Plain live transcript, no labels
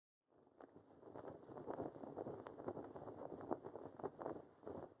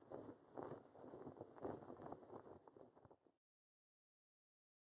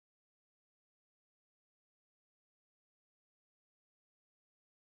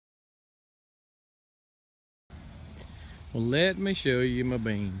Well, let me show you my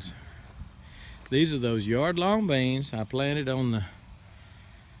beans. These are those yard-long beans I planted on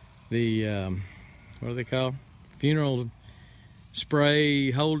the what are they called? Funeral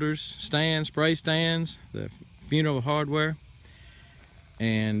spray holders, stands, spray stands, the funeral hardware.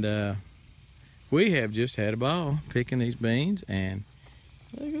 And we have just had a ball picking these beans, and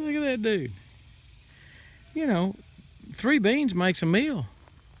look at that dude. You know, 3 beans makes a meal.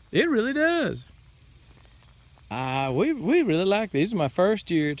 It really does. We really like these. This is my first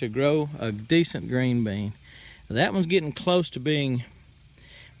year to grow a decent green bean. That one's getting close to being,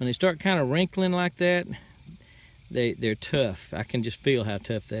 when they start kind of wrinkling like that, they're tough. I can just feel how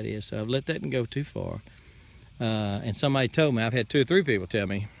tough that is. So I've let that go too far. And somebody told me, I've had 2 or 3 people tell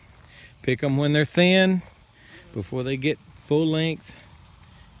me, pick them when they're thin, before they get full length.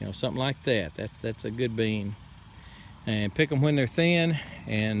 You know, something like that. That's a good bean. And pick them when they're thin,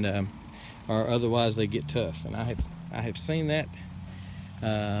 and or otherwise they get tough. And I have seen that.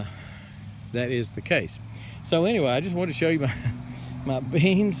 That is the case. So anyway, I just wanted to show you my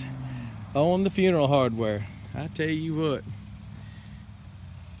beans on the funeral hardware. I tell you what,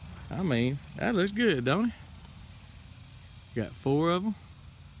 I mean, that looks good, don't it? Got 4 of them.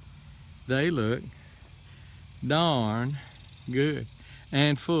 They look darn good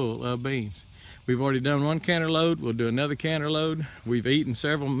and full of beans. We've already done 1 canter load. We'll do another canter load. We've eaten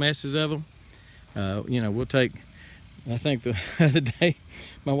several messes of them. You know, we'll take, I think the other day,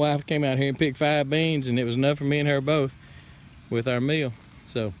 my wife came out here and picked 5 beans, and it was enough for me and her both with our meal.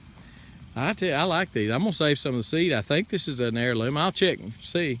 So I tell you, I like these. I'm gonna save some of the seed. I think this is an heirloom. I'll check and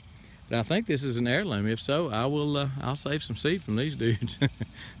see, but I think this is an heirloom. If so, I will. I'll save some seed from these dudes.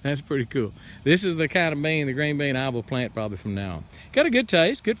 That's pretty cool. This is the kind of bean, the green bean, I will plant probably from now on. Got a good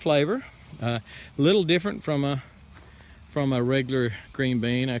taste, good flavor. A little different from a regular green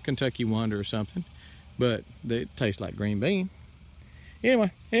bean, a Kentucky Wonder or something, but they taste like green bean.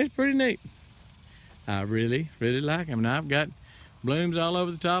 Anyway, it's pretty neat. I really like them. Now I've got blooms all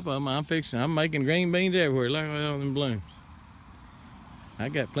over the top of them. I'm making green beans everywhere. Look at all them blooms. I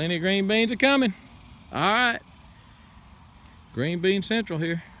got plenty of green beans coming. All right, green bean central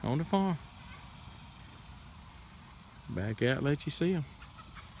here on the farm. Back out, let you see them.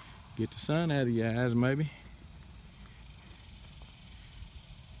 Get the sun out of your eyes, maybe.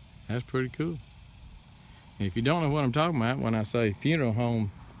 That's pretty cool. And if you don't know what I'm talking about when I say funeral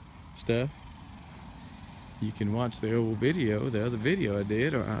home stuff, you can watch the old video, the other video I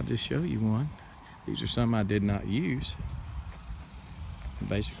did, or I'll just show you one. These are some I did not use.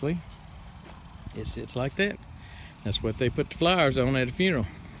 Basically, it sits like that. That's what they put the flowers on at a funeral.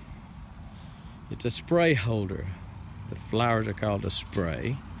 It's a spray holder. The flowers are called a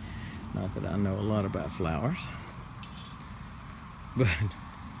spray. Not that I know a lot about flowers, but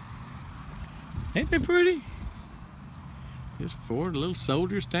ain't they pretty? Just 4 little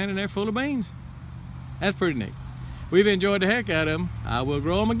soldiers standing there full of beans. That's pretty neat. We've enjoyed the heck out of them. I will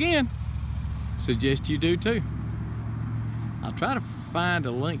grow them again. Suggest you do too. I'll try to find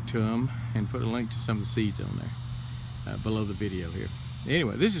a link to them and put a link to some of the seeds on there below the video here.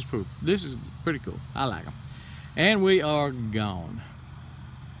 Anyway, this is pretty cool. I like them. And we are gone.